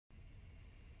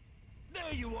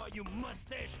There you are, you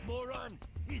mustache moron.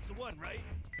 He's the one, right?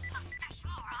 Mustache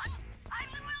moron? I'm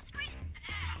the world's greatest.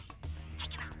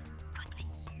 Take him out, quickly.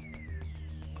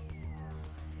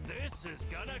 This is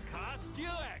gonna cost you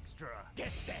extra.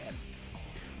 Get them.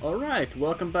 Alright,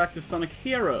 welcome back to Sonic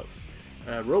Heroes.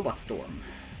 Robot Storm.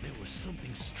 There was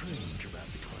something strange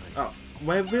about the climb. Oh,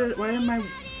 why am I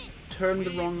turned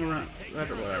the wrong around?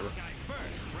 Whatever.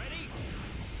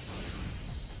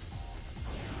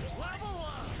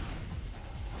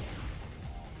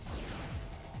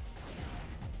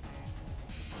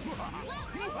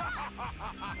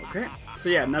 Okay, so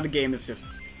yeah, now the game is just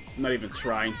not even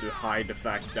trying to hide the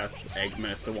fact that Eggman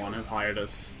is the one who hired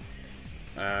us.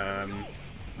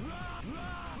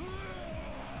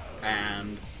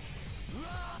 And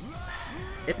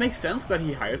it makes sense that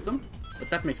he hires them, but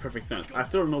that makes perfect sense. I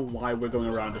still don't know why we're going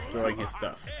around destroying his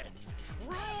stuff.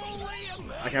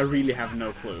 Like, I really have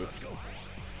no clue.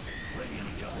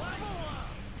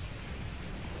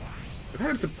 We've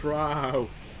had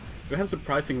a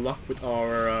surprising luck with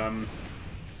our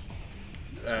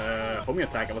homing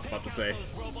attack, I was about to say.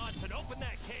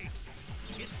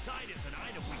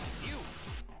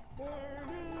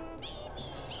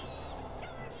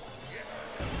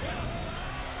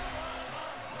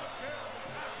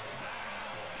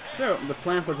 So, the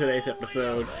plan for today's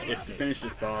episode is to finish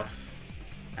this boss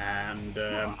and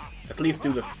at least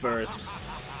do the first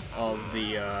of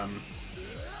the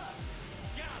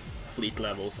fleet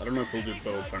levels. I don't know if we'll do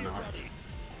both or not,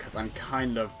 because I'm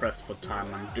kind of pressed for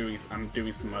time. I'm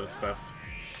doing some other stuff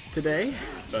today,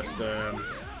 but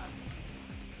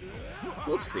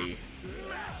we'll see.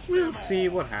 We'll see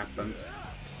what happens.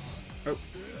 Oh,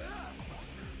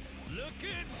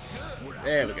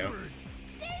 there we go.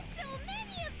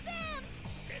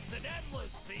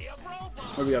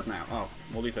 What do we got now? Oh,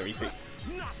 well, these are easy.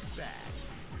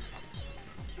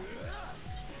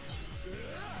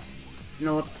 You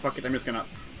know what? Fuck it, I'm just gonna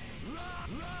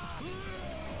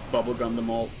bubblegum them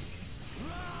all.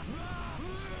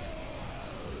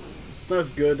 It's not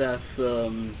as good as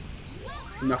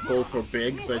Knuckles or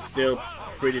Big, but it's still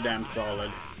pretty damn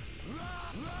solid.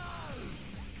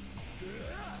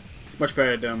 It's much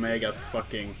better than Omega's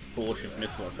fucking bullshit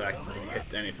missile attack that doesn't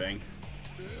hit anything.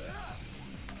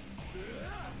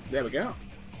 There we go.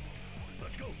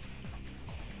 Let's go.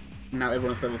 Now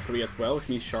everyone's level 3 as well, which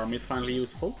means Charmy is finally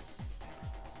useful.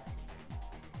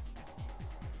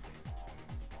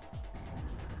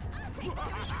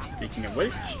 Speaking of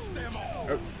which...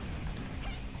 Oh.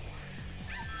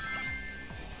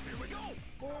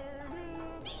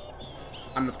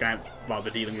 I'm not gonna bother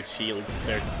dealing with shields,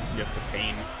 they're just a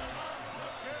pain.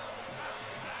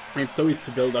 And it's so easy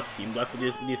to build up Team Blast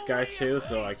with these guys too,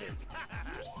 so like...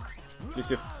 There's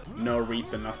just no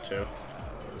reason not to.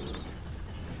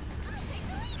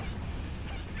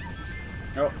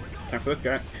 Oh, time for this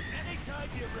guy.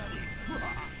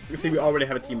 You see, we already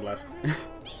have a Team Blast.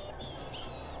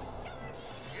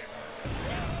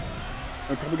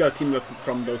 We probably got a Team Blast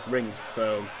from those rings,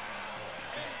 so...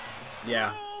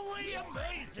 Yeah.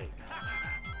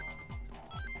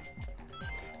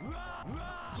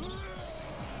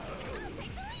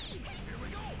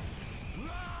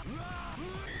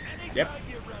 Yep.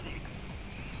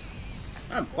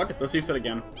 Ah, fuck it, let's use it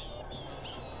again.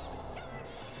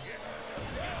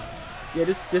 Yeah,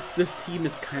 this team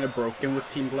is kind of broken with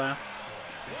Team Blasts.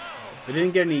 We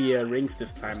didn't get any rings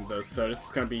this time though, so this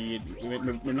is gonna be...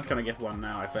 We're not gonna get one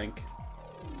now, I think.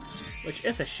 Which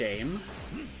is a shame.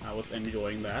 I was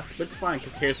enjoying that, but it's fine,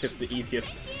 because here's just the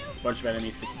easiest bunch of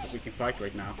enemies we can fight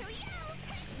right now.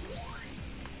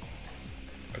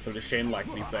 Because of the chain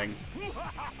lightning thing.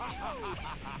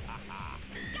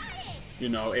 You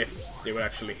know, if they would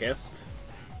actually hit.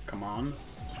 Come on.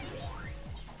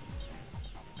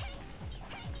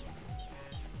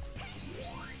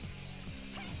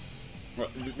 Well,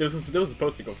 this was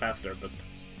supposed to go faster, but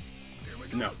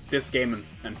no. This game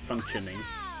and functioning.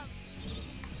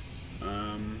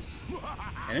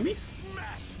 Enemies?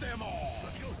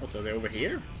 What, are they over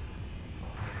here?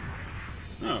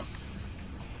 Oh.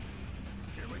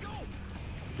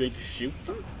 Do I need to shoot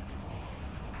them?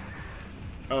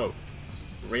 Oh.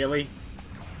 Really?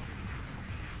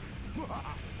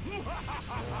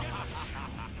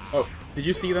 Oh, did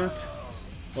you see that?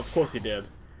 Well, of course you did.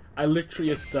 I literally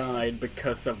just died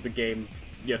because of the game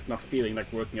just not feeling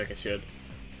like working like it should.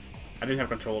 I didn't have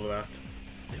control over that.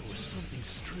 There was something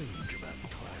strange about the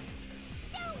climb.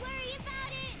 Don't worry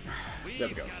about it. There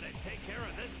we go. Gotta take care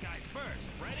of this guy first.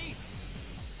 Ready?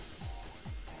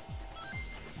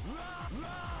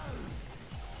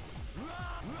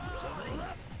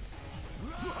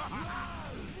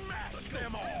 Smash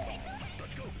them all.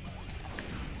 Let's go.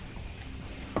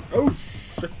 Oh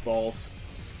shit balls.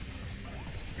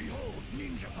 Behold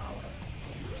ninja power.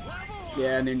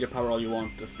 Yeah, ninja power all you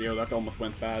want, SBO. That almost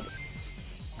went bad.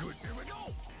 Good. Here we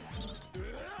go.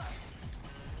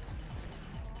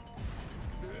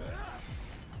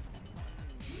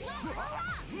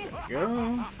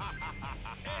 Go.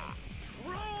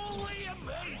 Truly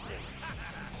amazing.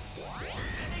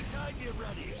 Anytime you're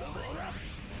ready.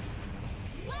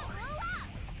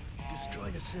 Destroy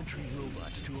the sentry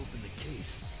robots to open the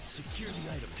case. Secure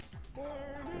the item.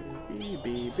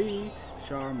 B,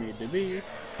 Charmy the B.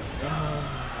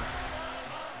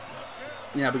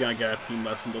 Yeah, we're gonna get a team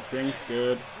blast from those rings.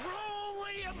 Good.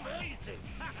 Truly amazing.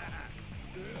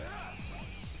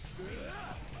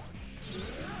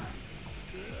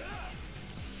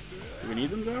 Do we need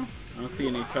them though? I don't see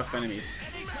any tough enemies.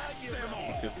 Anytime you're ready.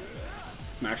 Let's just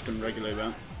smash them regularly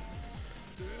then.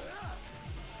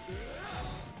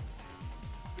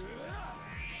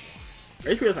 I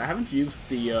just realized I haven't used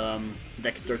the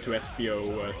Vector to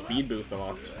SBO speed boost a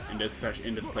lot in this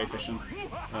play session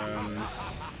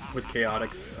with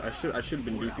Chaotix. I should have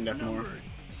been using that more.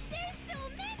 There's so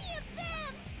many of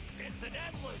them! It's an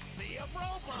endless sea of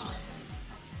robots.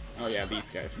 Oh yeah, these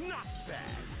guys. Not bad.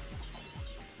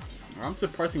 I'm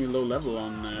surprisingly low level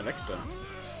on Vector.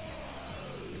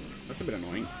 That's a bit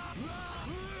annoying.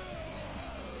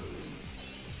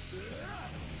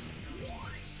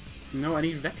 No, I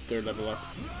need Vector level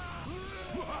ups.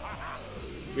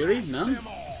 Really? None?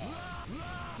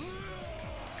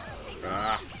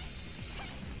 Ah.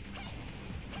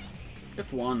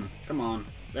 Just one. Come on.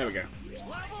 There we go.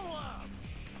 Level up.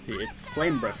 See, it's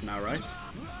Flame Breath now, right?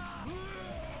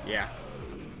 Yeah.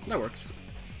 That works.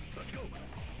 Let's go.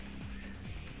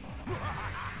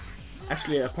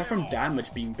 Actually, apart from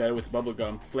damage being better with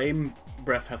Bubblegum, Flame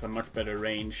Breath has a much better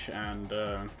range and,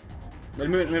 well,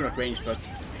 maybe not range, but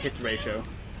hit ratio.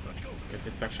 Because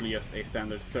it's actually just a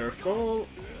standard circle.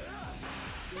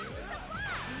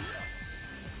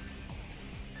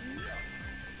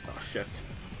 Oh shit.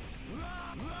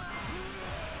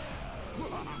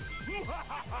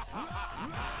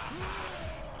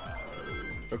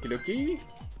 Okie dokie.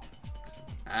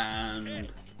 And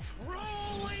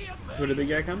Truly this is where the big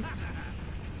guy comes?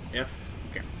 Yes,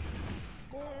 okay.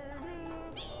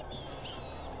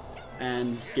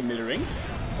 And give me the rings.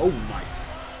 Oh my.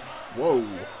 Whoa.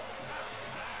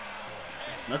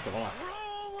 That's a lot.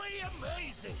 truly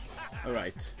amazing.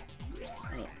 Alright.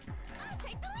 Oh.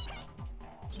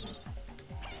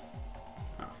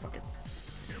 Oh, fuck it.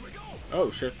 Here we go. Oh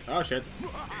shit. Oh shit.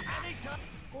 Anytime.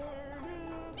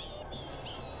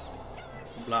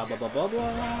 Blah blah blah blah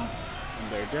blah.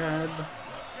 And they're dead.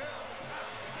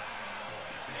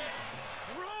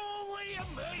 Truly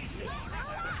amazing.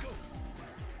 Let's go.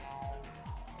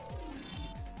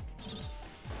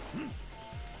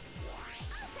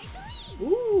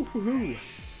 Ooh, hoo-hoo. Here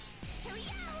we go.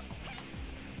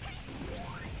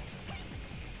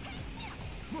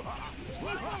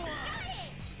 Let's go.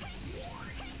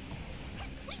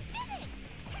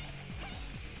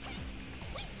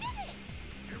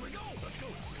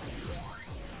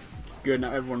 Good,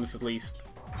 now everyone is at least.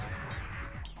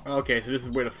 Okay, so this is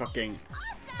where the fucking.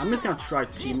 I'm just gonna try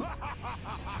team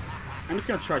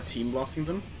blasting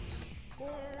them.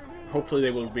 Hopefully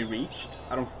they will be reached.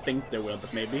 I don't think they will,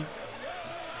 but maybe.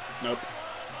 Nope.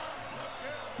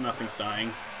 Nothing's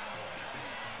dying.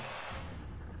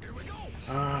 Here we go.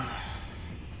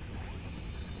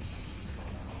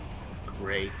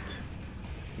 Great.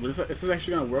 Is this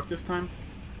actually gonna work this time?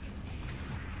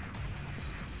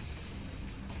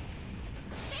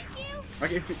 Thank you!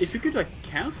 Like, if you could, like,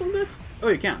 cancel this? Oh,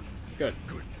 you can. Good.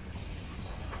 Good.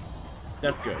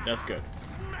 That's good, that's good.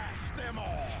 Smash them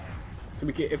all. So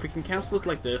if we can cancel it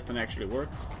like this, then it actually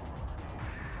works.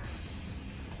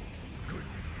 Good.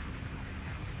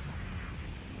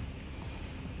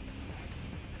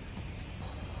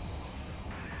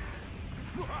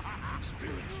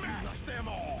 Spirits unite them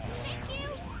all. Thank you!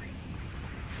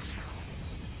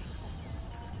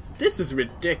 This is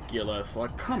ridiculous,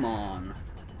 like, come on.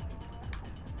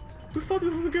 Who thought this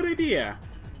was a good idea?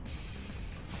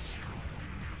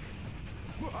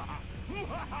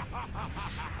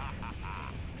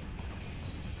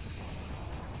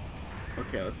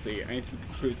 Okay, let's see. I need to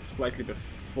shoot slightly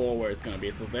before where it's gonna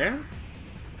be. So there?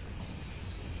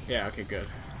 Yeah, okay, good.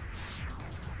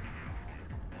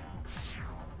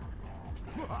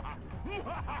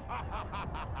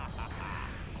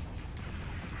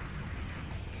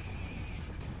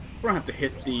 We're gonna have to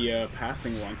hit the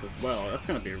passing ones as well. That's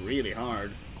gonna be really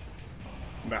hard.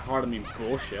 By hard, I mean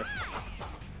bullshit.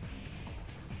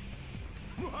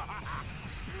 Smash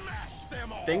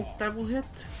them all. Think that will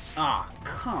hit? Ah,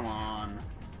 come on.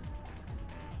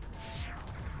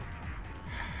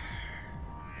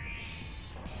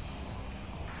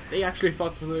 They actually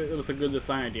thought it was a good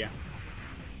design idea.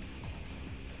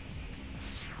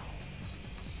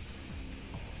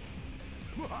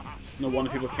 No wonder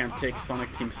people can't take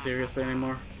Sonic Team seriously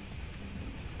anymore.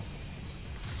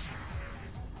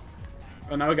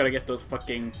 Oh, now we gotta get those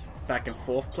fucking back and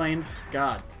forth planes.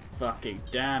 God fucking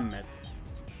damn it.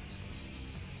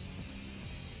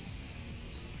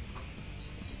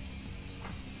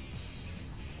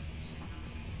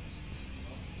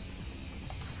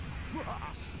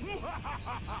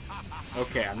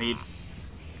 Okay, I need...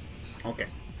 Okay.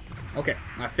 Okay,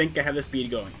 I think I have the speed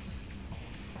going.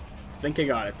 I think I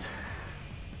got it.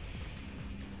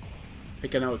 I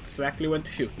think I know exactly when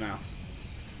to shoot now.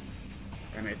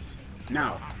 And it's...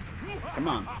 now. Come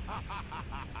on.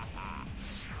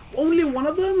 Only one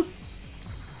of them?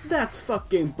 That's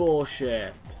fucking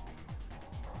bullshit.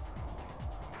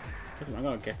 I'm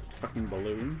gonna get the fucking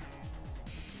balloon.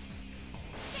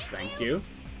 Thank you.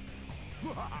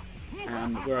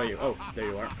 And where are you? Oh, there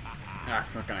you are. Ah,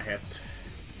 it's not gonna hit.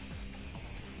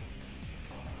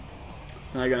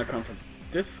 So now you're gonna come from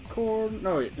this corner?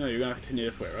 No, you're gonna continue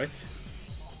this way, right?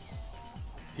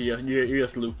 You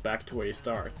just loop back to where you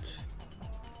start.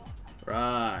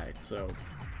 Right, so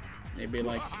maybe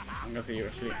like I'm gonna see you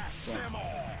actually. So,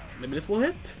 maybe this will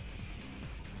hit.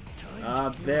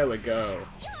 Ah, there we go.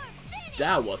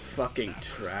 That was fucking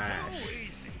trash.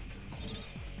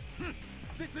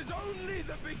 This is only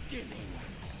the beginning.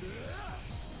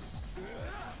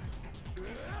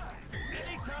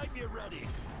 Anytime you're ready.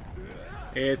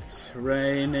 It's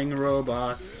raining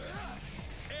robots.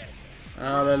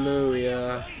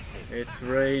 Hallelujah. It's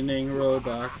raining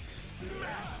robots.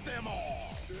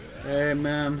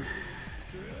 Amen.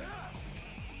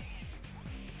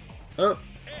 Oh.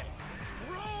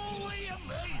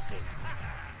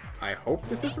 I hope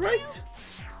this is right.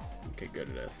 Okay, good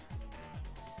it is.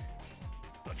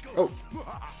 Oh.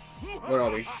 Where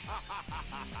are we?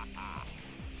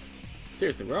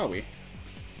 Seriously, where are we?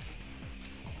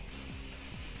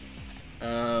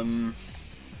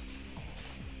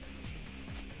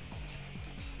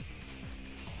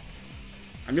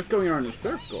 I'm just going around in a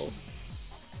circle.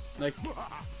 Like,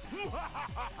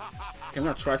 can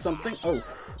I try something? Oh,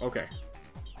 okay.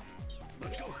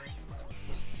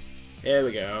 There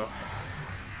we go.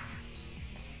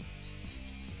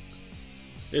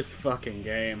 This fucking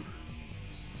game.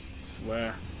 I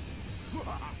swear.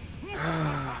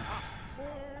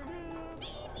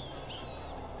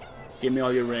 Give me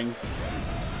all your rings.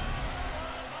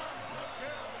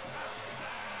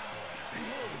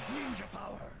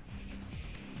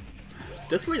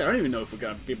 This way, I don't even know if we're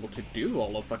gonna be able to do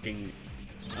all of fucking...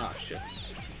 Ah, shit.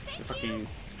 The fucking...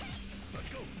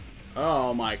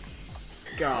 Oh my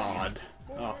god.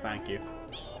 Oh, thank you.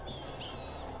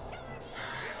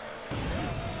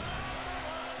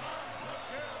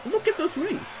 Look at those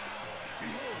rings.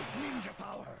 Ninja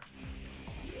power.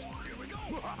 Here we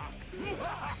go.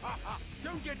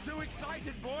 Don't get too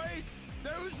excited, boys.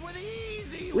 Those were the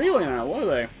easy ones. Really now? What are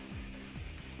they?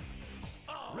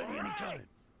 Ready anytime.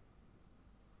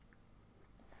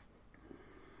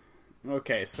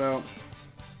 Okay, so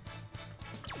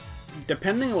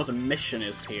depending on what the mission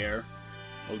is here,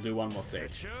 we'll do one more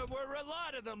stage. Sure were a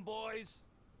lot of them, boys.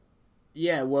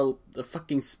 Yeah, well, the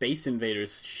fucking Space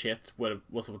Invaders shit was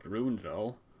what ruined it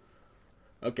all.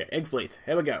 Okay, Egg Fleet,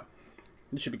 here we go.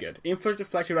 This should be good. Infiltrated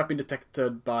flagship have been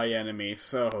detected by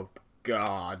enemies. Oh,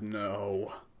 God,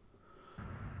 no.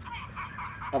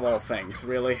 Of all things,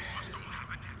 really.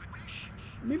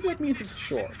 Maybe that means it's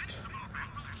short.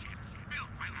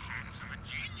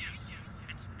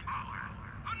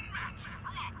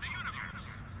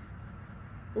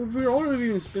 Well, we've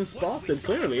already been spotted,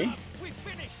 clearly. We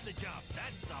finished the job.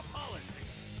 That's the policy.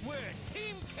 We're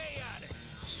Team Chaotic.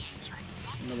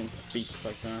 No one speaks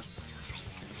like that.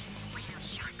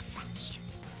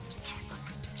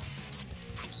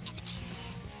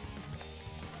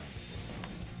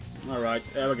 Alright,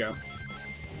 there we go.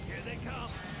 Here they come.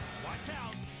 Watch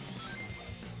out.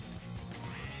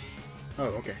 Oh,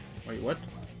 okay. Wait, what?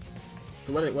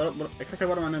 So what exactly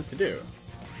what am I meant to do?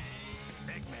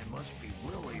 Eggman must be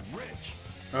really rich.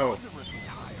 Oh, Wonder if he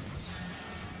hired us.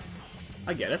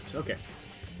 I get it. Okay.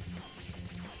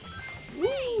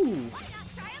 Woo!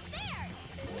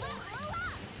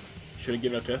 Should have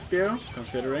given it to SBO,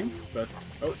 considering, but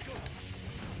oh.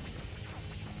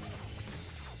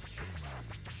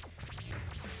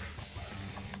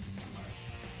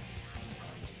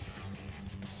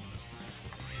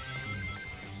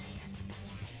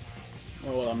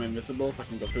 Oh, well, I'm invisible, so I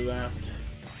can go through that.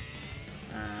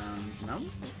 And no?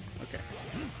 Okay.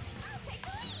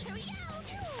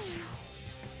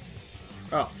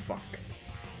 Oh, fuck.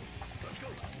 go.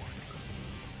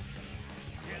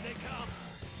 Here they come.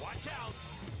 Watch out.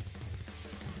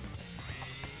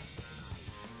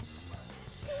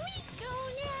 We go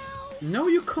now. No,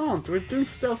 you can't. We're doing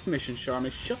stealth mission,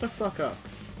 Charmy. Shut the fuck up.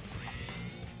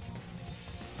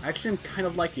 Actually, I'm kind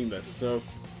of liking this, so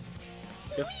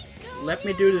just let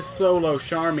me do this solo,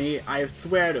 Charmy. I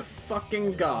swear to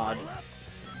fucking God.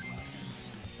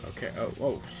 Okay.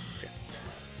 Oh shit.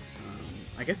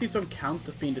 I guess these don't count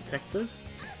as being detected.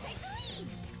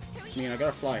 I mean, I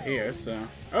gotta fly here, so.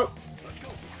 Oh. Let's go.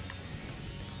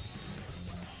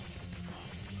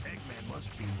 Eggman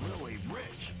must be really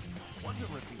rich. Wonder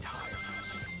if he'd hire us.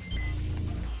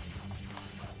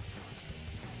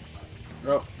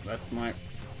 Oh, that's my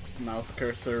mouse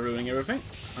cursor ruining everything.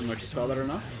 I don't know if you saw that or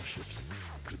not. Battleships.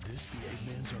 Could this be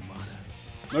Eggman's armada?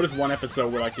 Notice one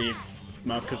episode where like the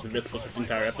mouse cursor is visible for the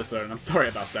entire episode, and I'm sorry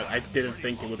about that. I didn't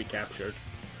think it would be captured.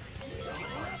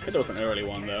 I think it was an early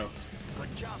one though.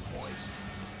 Good job, boys.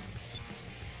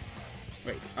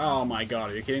 Wait. Oh my God,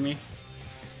 are you kidding me?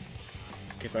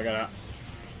 Okay, so I gotta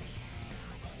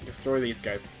destroy these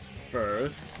guys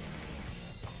first.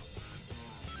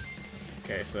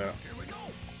 Okay, so. Here we go.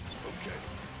 Okay.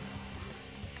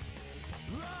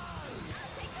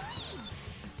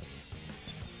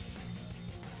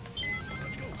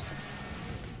 Let's go.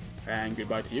 And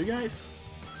goodbye to you guys.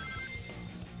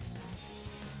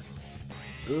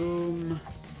 Boom.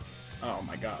 Oh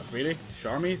my God, really?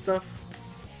 Charmy stuff?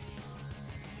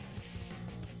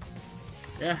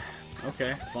 Yeah,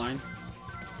 okay, fine.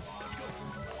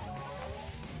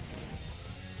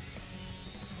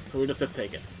 So we just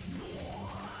take it.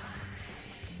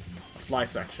 A fly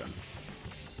section.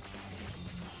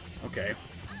 Okay.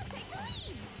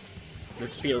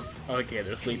 This feels... okay,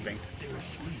 they're sleeping. They're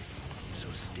asleep, so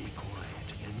stay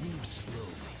quiet and move slowly.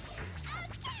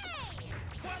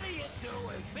 What are you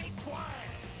doing? Be quiet.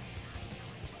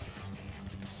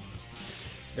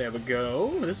 There we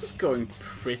go. This is going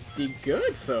pretty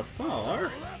good so far.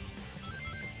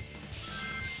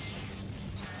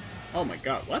 Oh my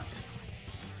God, what?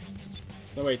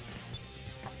 So wait,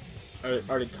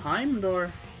 are they timed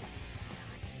or?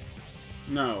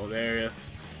 No, they're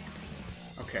just...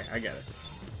 okay, I get it.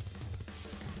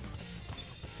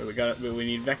 So we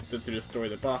need Vector to destroy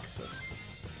the boxes.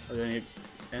 Are there any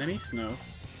enemies? No.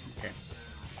 Okay.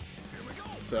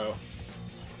 So...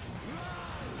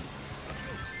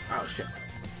 oh shit.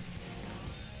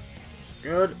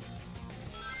 Good.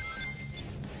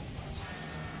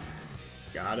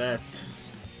 Got it.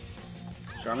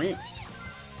 Charmy.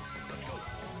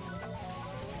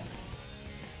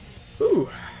 Ooh.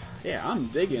 Yeah, I'm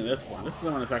digging this one. This is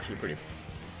the one that's actually pretty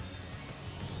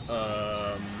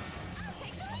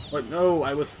what? No,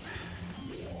 I was...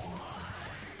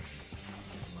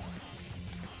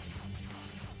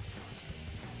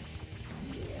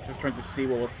 just trying to see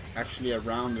what was actually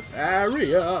around this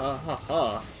area.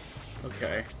 Haha.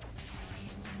 Okay.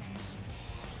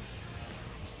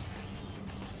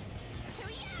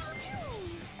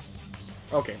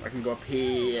 Okay, I can go up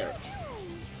here.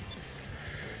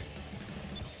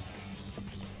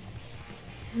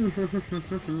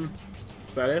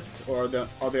 Is that it? Or are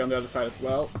they on the other side as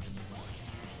well?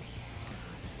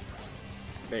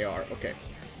 They are, okay.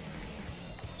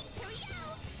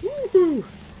 Woohoo!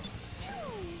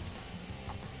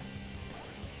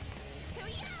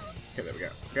 Okay, there we go.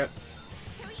 Good.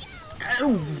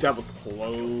 Ow, that was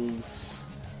close.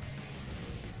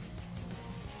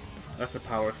 That's a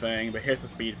power thing, but here's the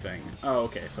speed thing. Oh,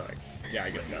 okay, sorry. Yeah, I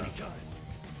guess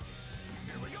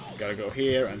gotta go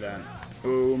here, and then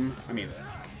boom. I mean,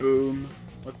 boom.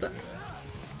 What the?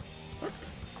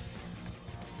 What?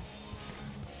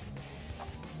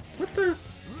 What the?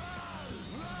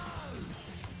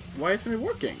 Why isn't it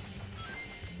working?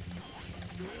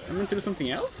 I'm meant to do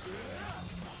something else?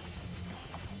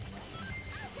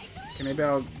 Okay, maybe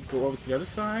I'll go over to the other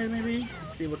side, maybe?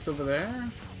 See what's over there?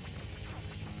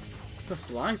 It's a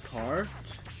fly part.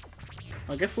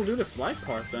 I guess we'll do the fly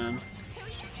part then.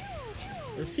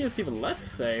 Let's see, it's even less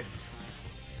safe.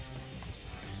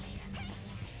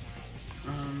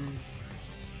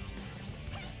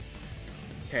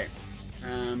 Okay.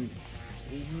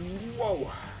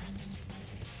 Whoa!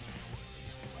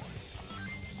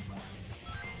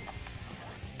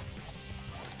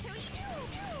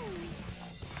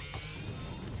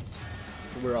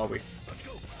 So where are we?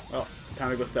 Well, time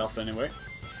to go stealth anyway.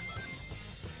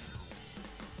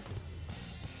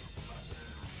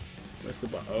 Where's the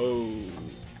oh,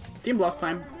 Team Blast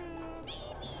time.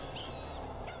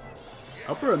 I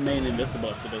hope I remain invisible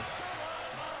after this.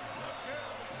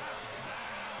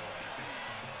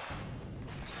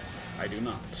 I do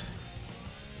not.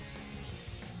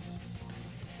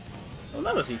 Well,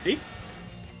 that was easy.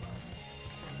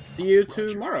 See you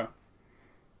tomorrow.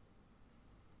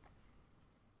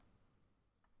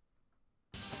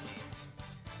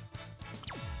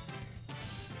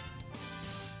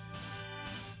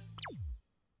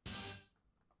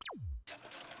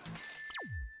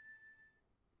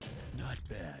 Not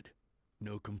bad.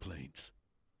 No complaints.